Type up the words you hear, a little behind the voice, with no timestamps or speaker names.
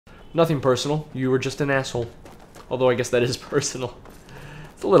Nothing personal. You were just an asshole. Although I guess that is personal.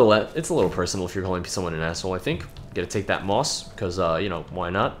 It's a little personal if you're calling someone an asshole, I think. Gotta take that moss, because, you know, why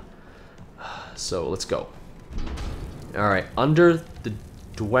not? So, let's go. Alright, under the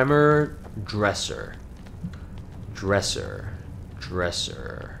Dwemer dresser. Dresser.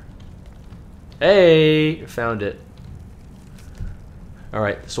 Hey! Found it.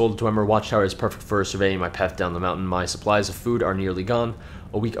 Alright, this old Dwemer watchtower is perfect for surveying my path down the mountain. My supplies of food are nearly gone.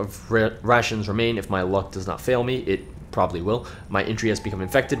 A week of rations remain if my luck does not fail me. It probably will. My entry has become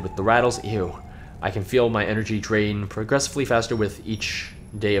infected with the rattles. Ew. I can feel my energy drain progressively faster with each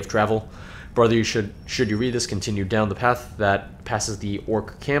day of travel. Brother, should you read this, continue down the path that passes the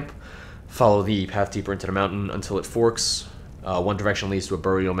orc camp. Follow the path deeper into the mountain until it forks. One direction leads to a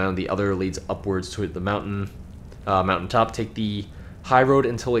burial mound. The other leads upwards to the mountaintop. Take the high road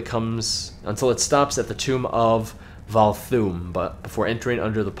until it stops at the tomb of Valthum, but before entering,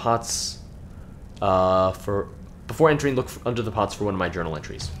 look under the pots for one of my journal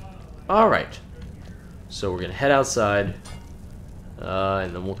entries. Alright. So we're gonna head outside,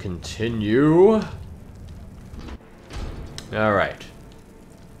 and then we'll continue. Alright.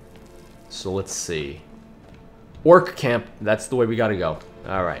 So let's see. Orc camp, that's the way we gotta go.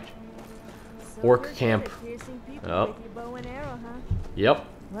 Alright. Orc camp. Oh. Yep.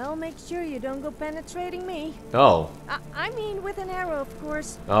 Well, make sure you don't go penetrating me. Oh. I mean, with an arrow, of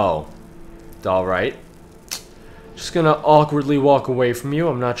course. Oh. Alright. Just gonna awkwardly walk away from you.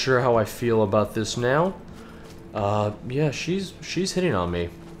 I'm not sure how I feel about this now. Yeah, she's hitting on me.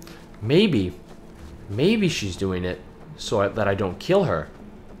 Maybe she's doing it so that I don't kill her.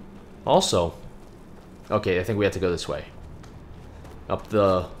 Also. Okay, I think we have to go this way. Up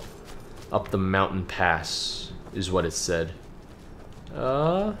the mountain pass is what it said.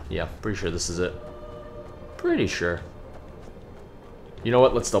 Yeah, pretty sure this is it. Pretty sure. You know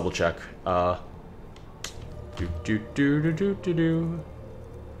what? Let's double check.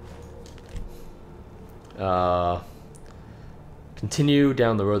 Continue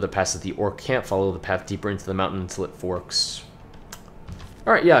down the road that passes the orc camp. Follow the path deeper into the mountain until it forks.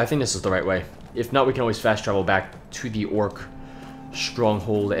 Alright, yeah, I think this is the right way. If not, we can always fast travel back to the orc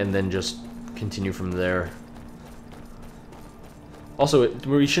stronghold and then just continue from there. Also,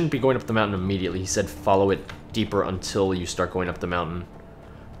 we shouldn't be going up the mountain immediately. He said follow it deeper until you start going up the mountain.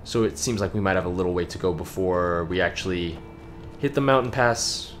 So it seems like we might have a little way to go before we actually hit the mountain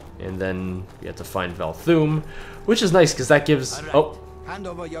pass. And then we have to find Valthum, which is nice because that gives... Right. Oh. Hand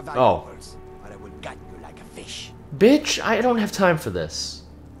over your valuables, or I will gut you like a fish. Bitch, I don't have time for this.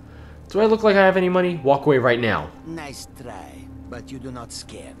 Do I look like I have any money? Walk away right now. Nice try, but you do not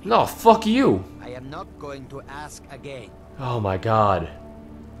scare me. No, fuck you. I am not going to ask again. Oh my god.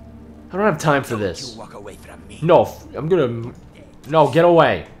 I don't have time for this. You walk away from me. No, I'm gonna... No, get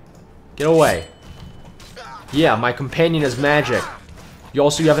away. Get away. Yeah, my companion is magic. You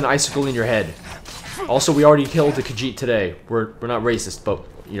have an icicle in your head. Also, we already killed a Khajiit today. We're not racist, but,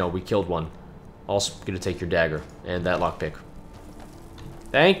 you know, we killed one. Also, gonna take your dagger and that lockpick.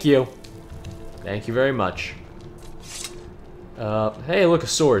 Thank you. Thank you very much. Hey, look, a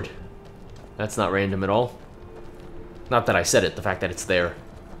sword. That's not random at all. Not that I said it, the fact that it's there.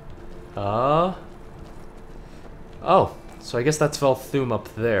 Oh, so I guess that's Valthum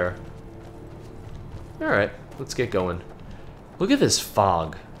up there. Alright, let's get going. Look at this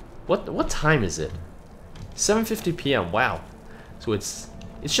fog. What time is it? 7:50 p.m. Wow. So it's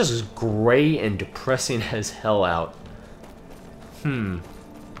just as gray and depressing as hell out. Oh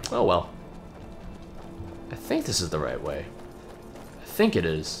well. I think this is the right way. I think it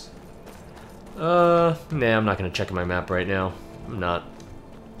is. Nah, I'm not gonna check my map right now. I'm not.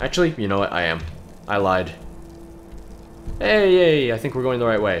 Actually, you know what? I am. I lied. Hey, I think we're going the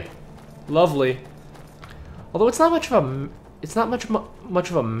right way. Lovely. Although it's not much of a much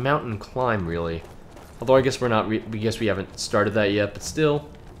of a mountain climb, really. Although I guess we're not. We guess we haven't started that yet, but still,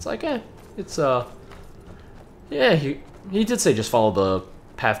 it's like, it's yeah. He did say just follow the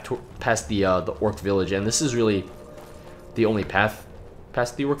path past the orc village, and this is really the only path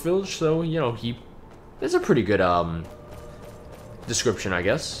past the orc village. So you know, there's a pretty good description, I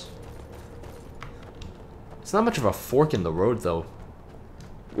guess. It's not much of a fork in the road, though.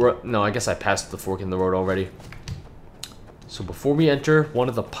 No, I guess I passed the fork in the road already. So before we enter, one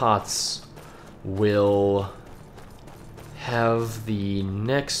of the pots will have the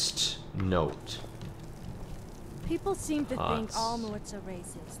next note. People seem to think all Nords are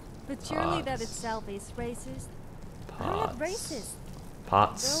racist, but surely that itself is racist. I'm not racist.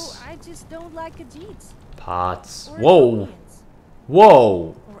 Pots. Though I just don't like Khajiits. Pots. Or Whoa. Italians.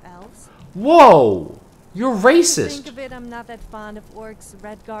 Whoa. Or elves. Whoa. You're racist. Think of it, I'm not that fond of orcs,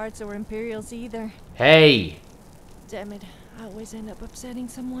 red guards, or imperials either. Hey. Damn it, I always end up upsetting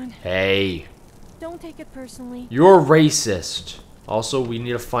someone. Hey. Don't take it personally. You're racist. Also, we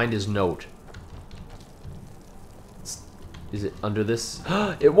need to find his note. Is it under this?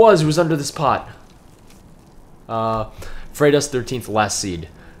 It was under this pot. Freda's 13th last seed.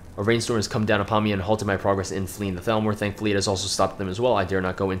 A rainstorm has come down upon me and halted my progress in fleeing the Thalmor. Thankfully, it has also stopped them as well. I dare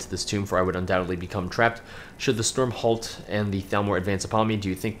not go into this tomb, for I would undoubtedly become trapped. Should the storm halt and the Thalmor advance upon me, do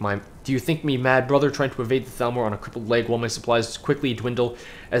you think me mad, brother, trying to evade the Thalmor on a crippled leg while my supplies quickly dwindle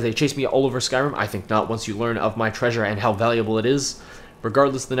as they chase me all over Skyrim? I think not, once you learn of my treasure and how valuable it is.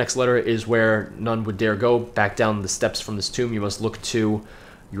 Regardless, the next letter is where none would dare go. Back down the steps from this tomb, you must look to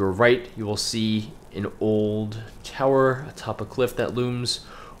your right. You will see an old tower atop a cliff that looms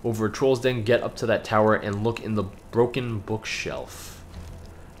over a troll's den. Get up to that tower and look in the broken bookshelf.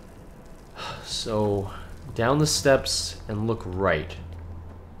 So, down the steps and look right.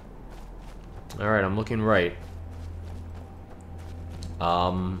 Alright, I'm looking right.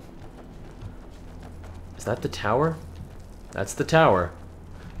 Is that the tower? That's the tower.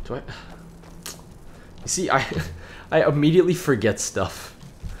 Do I... You see, I immediately forget stuff.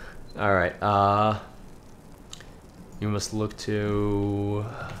 Alright, you must look to...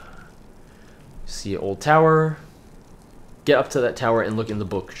 See an old tower. Get up to that tower and look in the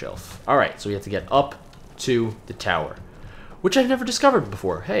bookshelf. Alright, so we have to get up to the tower. Which I've never discovered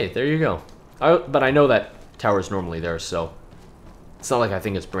before. Hey, there you go. But I know that tower is normally there, so... It's not like I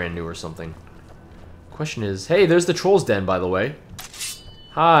think it's brand new or something. Question is... Hey, there's the troll's den, by the way.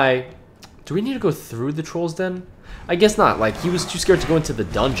 Hi. Do we need to go through the troll's den? I guess not. Like, he was too scared to go into the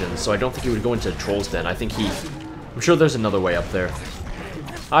dungeon, so I don't think he would go into the troll's den. I think he... I'm sure there's another way up there.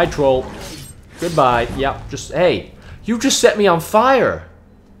 Hi, troll. Goodbye. Yeah, just... Hey, you just set me on fire.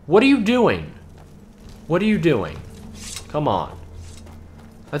 What are you doing? What are you doing? Come on.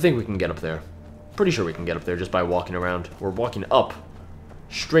 I think we can get up there. Pretty sure we can get up there just by walking around. We're walking up.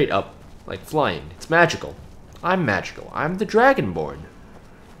 Straight up. Like flying. It's magical. I'm magical. I'm the Dragonborn.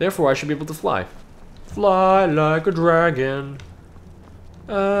 Therefore, I should be able to fly. Fly like a dragon.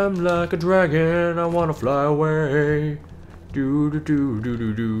 I'm like a dragon. I wanna fly away. Do do do do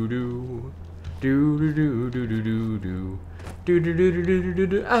do do do. Do do do do do do do. Do do do do do do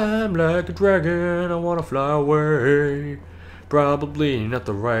do. I'm like a dragon. I wanna fly away. Probably not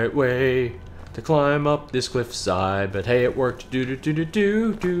the right way to climb up this cliffside, but hey, it worked. Do do do do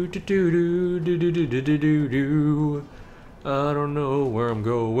do do do do do do do do do do do. I don't know where I'm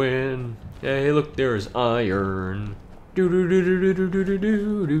going. Hey, look, there's iron. Do do do do do do do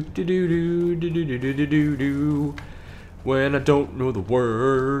do do do do do do do do do do. When I don't know the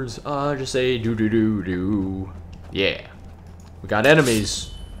words, I just say do do do do. Yeah, we got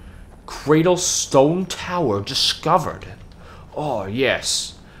enemies. Cradle stone tower discovered. Oh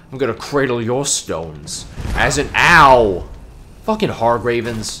yes, I'm gonna cradle your stones as an owl. Fucking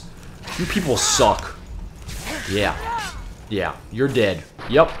Hargravens, you people suck. Yeah, yeah, you're dead.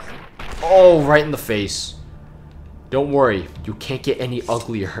 Yep. Oh, right in the face. Don't worry, you can't get any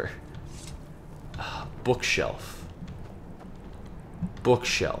uglier. Bookshelf.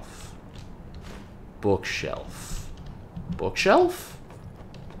 Bookshelf. Bookshelf. Bookshelf?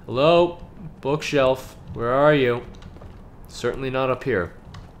 Hello? Bookshelf. Where are you? Certainly not up here.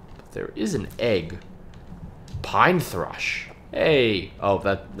 But there is an egg. Pine thrush. Hey! Oh,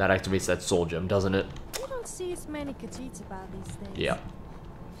 that activates that soul gem, doesn't it? You don't see as many Khajiits about these days. Yeah.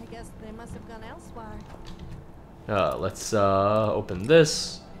 I guess they must have gone elsewhere. Let's open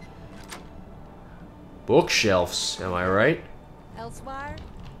this. Bookshelves, am I right? Elsewhere?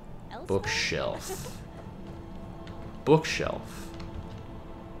 Bookshelf. Bookshelf.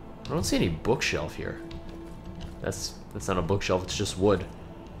 I don't see any bookshelf here. That's not a bookshelf, it's just wood.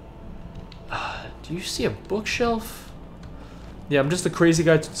 Do you see a bookshelf? Yeah, I'm just a crazy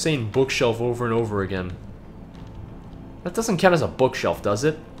guy saying bookshelf over and over again. That doesn't count as a bookshelf, does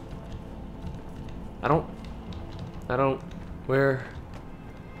it? I don't... Where?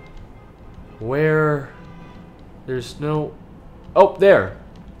 There's no... Oh, there!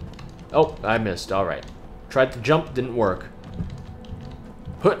 Oh, I missed, alright. Tried to jump, didn't work.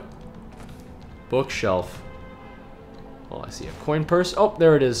 Put. Bookshelf. Oh, I see a coin purse. Oh,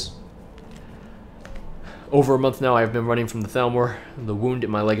 there it is. Over a month now, I have been running from the Thalmor. The wound in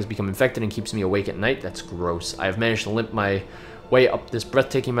my leg has become infected and keeps me awake at night. That's gross. I have managed to limp my way up this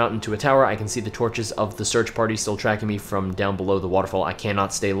breathtaking mountain to a tower. I can see the torches of the search party still tracking me from down below the waterfall. I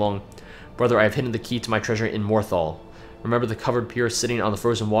cannot stay long. Brother, I have hidden the key to my treasure in Morthal. Remember the covered pier sitting on the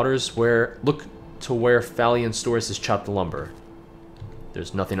frozen waters? Look to where Phalion stores his chopped lumber.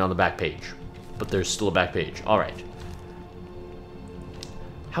 There's nothing on the back page. but there's still a back page. Alright.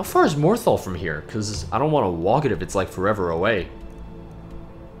 How far is Morthal from here? Because I don't want to walk it if it's like forever away.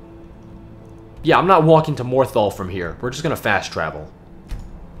 Yeah, I'm not walking to Morthal from here. We're just going to fast travel.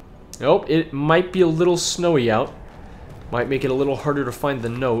 Nope, it might be a little snowy out. Might make it a little harder to find the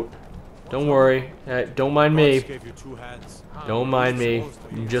note. Don't worry. Don't mind me. Don't mind me.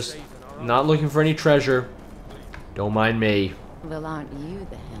 I'm just not looking for any treasure. Don't mind me. Well, aren't you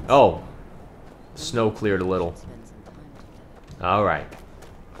the handsome? Oh. Snow cleared a little. Alright.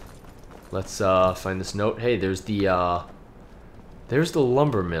 Let's find this note. Hey, there's the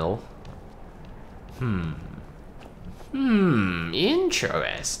lumber mill.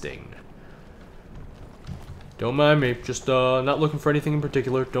 Interesting. Don't mind me. Just not looking for anything in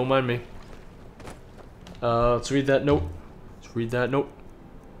particular. Don't mind me. Let's read that note. Let's read that note.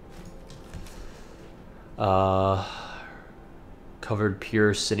 Covered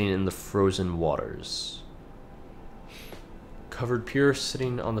pier sitting in the frozen waters. Covered pier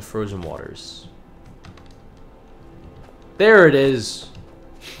sitting on the frozen waters. There it is.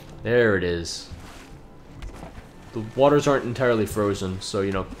 There it is. The waters aren't entirely frozen, so,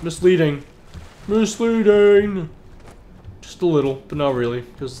 you know, misleading. Misleading! Just a little, but not really,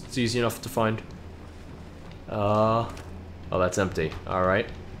 because it's easy enough to find. Oh, that's empty. Alright.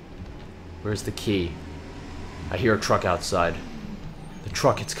 Where's the key? I hear a truck outside. The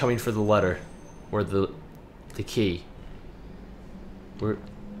truck, it's coming for the letter. Or the key.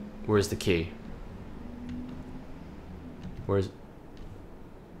 Where's the key? What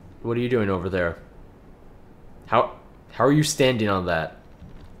are you doing over there? How are you standing on that?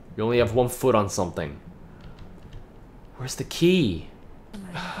 You only have one foot on something. Where's the key?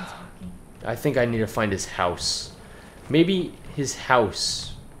 I think I need to find his house. Maybe his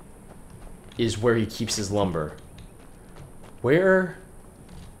house is where he keeps his lumber. Where?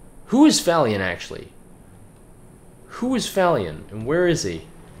 Who is Falion, actually? Who is Falion, and where is he?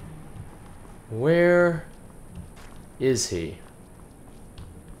 Where is he?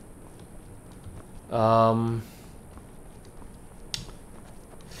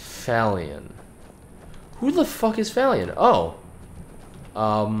 Falion. Who the fuck is Falion? Oh.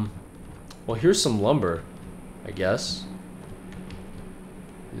 Well, here's some lumber, I guess.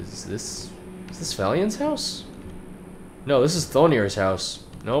 Is this Falion's house? No, this is Thonir's house.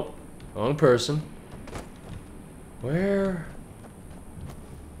 Nope. Wrong person. Where,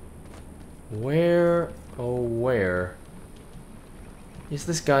 oh where is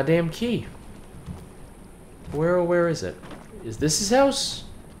this goddamn key? Where is it? Is this his house?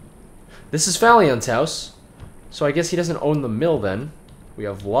 This is Falion's house. So I guess he doesn't own the mill then. We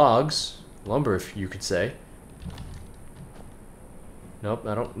have logs. Lumber, if you could say. Nope,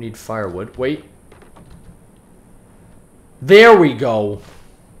 I don't need firewood. Wait. There we go.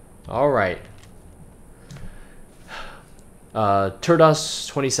 Alright.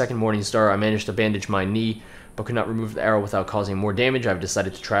 Turdos, 22nd Morning Star. I managed to bandage my knee, but could not remove the arrow without causing more damage. I've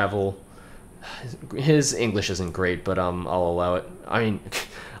decided to travel. His English isn't great, but I'll allow it. I mean,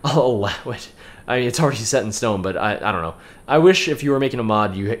 I'll allow it. I mean, it's already set in stone, but I don't know. I wish if you were making a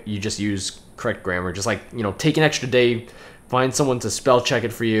mod, you just use correct grammar. Just like, you know, take an extra day, find someone to spell check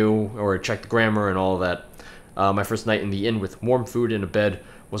it for you, or check the grammar and all of that. My first night in the inn with warm food and a bed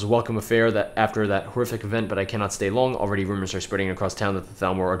was a welcome affair that after that horrific event, but I cannot stay long. Already rumors are spreading across town that the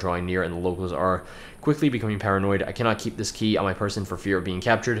Thalmor are drawing near and the locals are quickly becoming paranoid. I cannot keep this key on my person for fear of being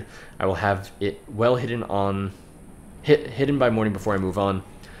captured. I will have it well hidden by morning before I move on.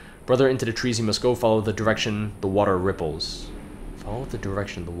 Brother, into the trees you must go. Follow the direction the water ripples. Follow the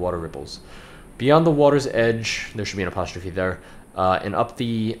direction the water ripples. Beyond the water's edge, there should be an apostrophe there, and up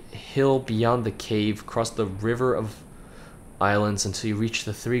the hill beyond the cave, cross the river of islands until you reach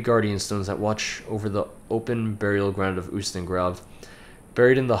the 3 guardian stones that watch over the open burial ground of Ustengrav.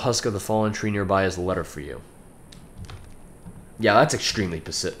 Buried in the husk of the fallen tree nearby is a letter for you. Yeah, that's extremely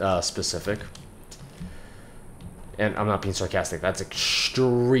specific. And I'm not being sarcastic, that's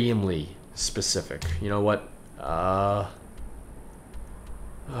extremely specific. You know what?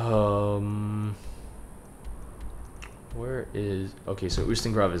 Where is... Okay, so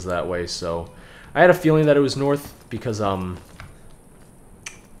Ustengrav is that way, so... I had a feeling that it was north because,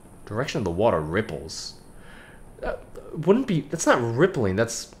 direction of the water ripples. Wouldn't be... That's not rippling,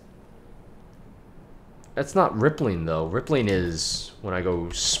 that's not rippling, though. Rippling is when I go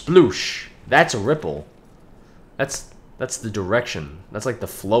sploosh. That's a ripple. That's the direction. That's like the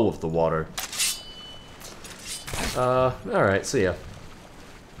flow of the water. Alright, see ya.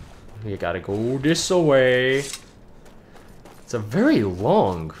 You gotta go this way. It's a very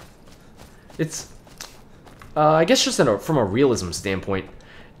long... It's... I guess just from a realism standpoint,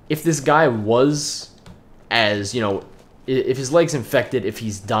 if this guy was as, you know, if his leg's infected, if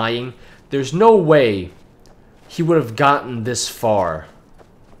he's dying, there's no way he would have gotten this far.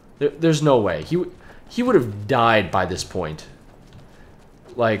 There's no way. He would have died by this point.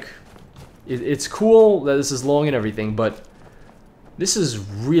 Like, it's cool that this is long and everything, but this is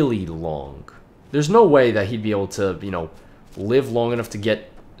really long. There's no way that he'd be able to, you know, live long enough to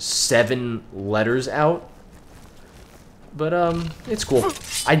get 7 letters out. But, it's cool.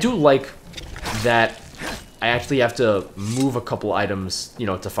 I do like that I actually have to move a couple items, you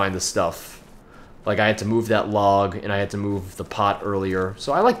know, to find the stuff. Like, I had to move that log, and I had to move the pot earlier.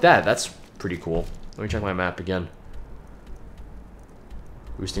 So I like that. That's pretty cool. Let me check my map again.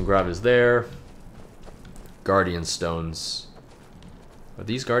 Boosting Grav is there. Guardian Stones. Are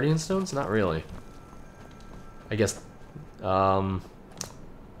these Guardian Stones? Not really. I guess, is that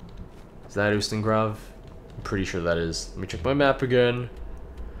Ustengrav? I'm pretty sure that is. Let me check my map again.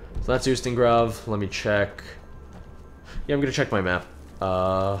 So that's Ustengrav. Let me check. Yeah, I'm gonna check my map.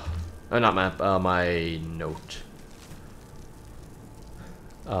 Not map, my note.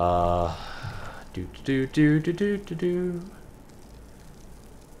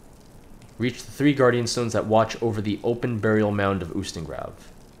 Reach the 3 Guardian Stones that watch over the open burial mound of Ustengrav.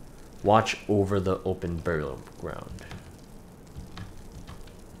 Watch over the open burial ground.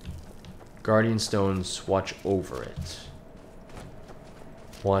 Guardian Stones, watch over it.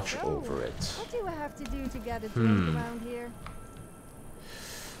 Watch over it. What do I have to do to get a drink around here?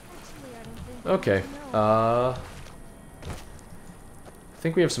 Actually, I don't think Okay. I know. I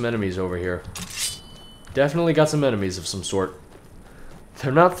think we have some enemies over here. Definitely got some enemies of some sort.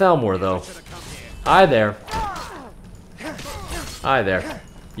 They're not Thalmor, though. Hi there. Hi there.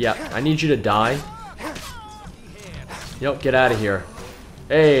 Yeah, I need you to die. Yep, get out of here.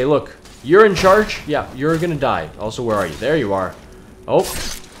 Hey, look. You're in charge? Yeah, you're gonna die. Also, where are you? There you are. Oh,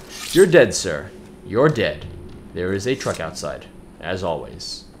 you're dead, sir. You're dead. There is a truck outside, as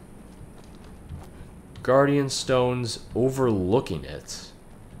always. Guardian Stones overlooking it.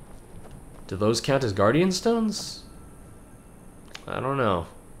 Do those count as Guardian Stones? I don't know.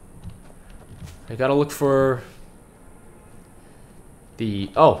 I gotta look for the...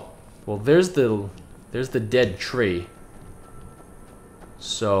 Oh, well, there's the dead tree.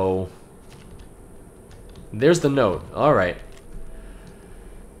 So... There's the note. Alright.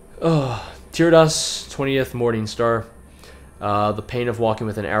 Oh, Tirdas, 20th Morning Star. The pain of walking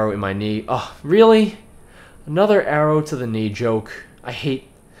with an arrow in my knee. Oh, really? Another arrow to the knee joke.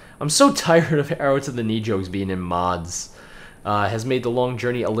 I'm so tired of arrow to the knee jokes being in mods. Has made the long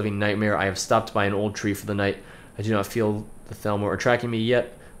journey a living nightmare. I have stopped by an old tree for the night. I do not feel the Thalmor are tracking me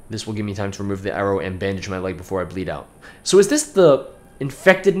yet. This will give me time to remove the arrow and bandage my leg before I bleed out. So is this the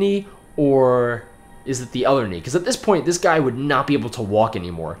infected knee, or is it the other knee? Because at this point, this guy would not be able to walk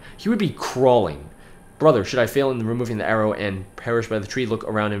anymore. He would be crawling. Brother, should I fail in removing the arrow and perish by the tree? Look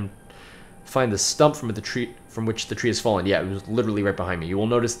around and find the stump from which the tree has fallen. Yeah, it was literally right behind me. You will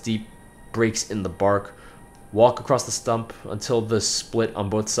notice deep breaks in the bark. Walk across the stump until the split on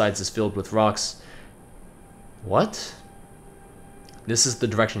both sides is filled with rocks. What? This is the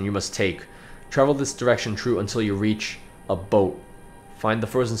direction you must take. Travel this direction true until you reach a boat. Find the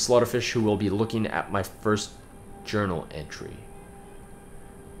frozen slaughterfish who will be looking at my first journal entry.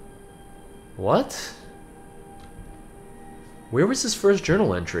 What? Where was his first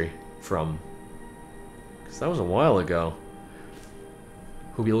journal entry from? Because that was a while ago.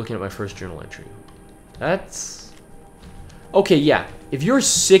 Who'll be looking at my first journal entry? That's... Okay, yeah. If you're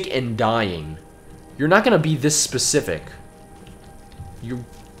sick and dying, you're not going to be this specific. You...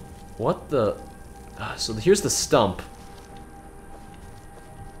 What the... So here's the stump.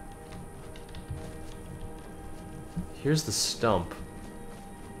 Here's the stump.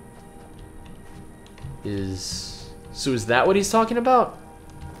 So is that what he's talking about?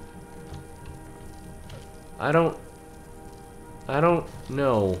 I don't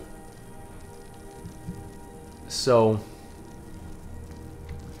know. So...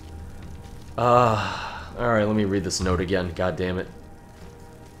 Alright, let me read this note again. God damn it.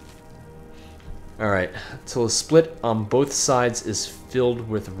 Alright. Till a split on both sides is filled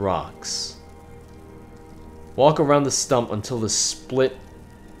with rocks. Walk around the stump until the split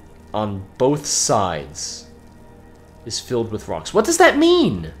on both sides is filled with rocks. What does that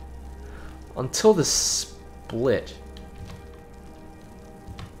mean? Until the split.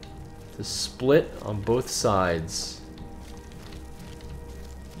 The split on both sides.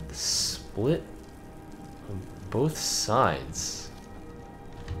 The split on both sides.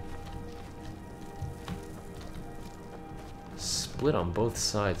 Split on both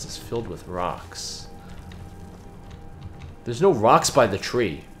sides is filled with rocks. There's no rocks by the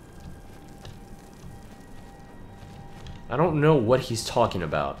tree. I don't know what he's talking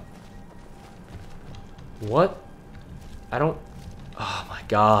about. What? I don't... Oh my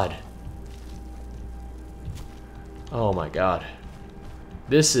god. Oh my god.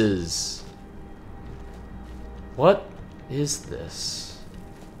 This is... What is this?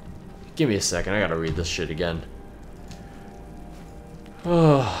 Give me a second, I gotta read this shit again.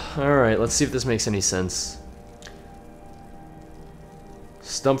 Oh, alright, let's see if this makes any sense.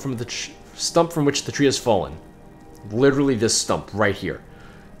 Stump from which the tree has fallen. Literally this stump right here.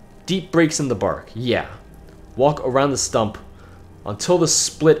 Deep breaks in the bark. Yeah. Walk around the stump until the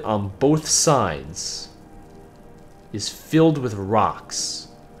split on both sides is filled with rocks.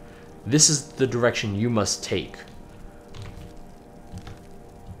 This is the direction you must take.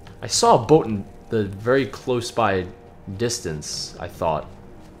 I saw a boat in the very close by distance, I thought.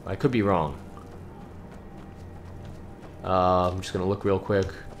 I could be wrong. I'm just gonna look real quick.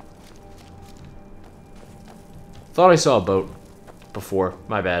 Thought I saw a boat before.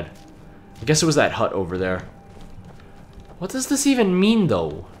 My bad. I guess it was that hut over there. What does this even mean,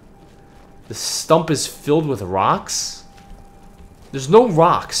 though? The stump is filled with rocks? There's no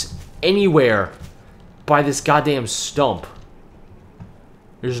rocks anywhere by this goddamn stump.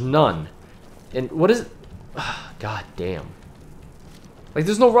 There's none. And what is it? God damn. Like,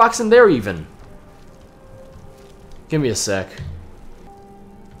 there's no rocks in there, even. Give me a sec.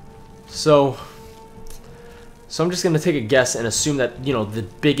 So I'm just gonna take a guess and assume that, you know, the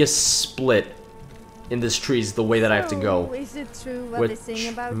biggest split in this tree is the way that I have to go. Is it true what they Which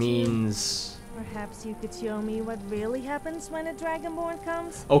sing about means... Perhaps you could show me what really happens when a Dragonborn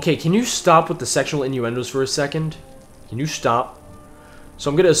comes? Okay, can you stop with the sexual innuendos for a second? Can you stop? So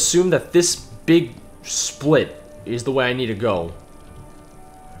I'm gonna assume that this big split is the way I need to go.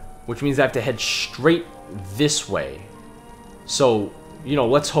 Which means I have to head straight this way. So, you know,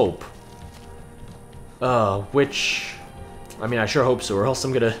 let's hope. Which... I mean, I sure hope so, or else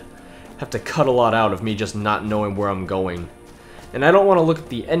I'm gonna have to cut a lot out of me just not knowing where I'm going. And I don't want to look at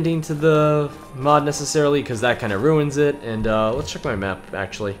the ending to the mod necessarily, because that kind of ruins it. And let's check my map,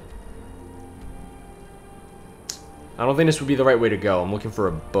 actually. I don't think this would be the right way to go. I'm looking for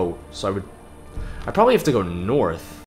a boat, so I probably have to go north.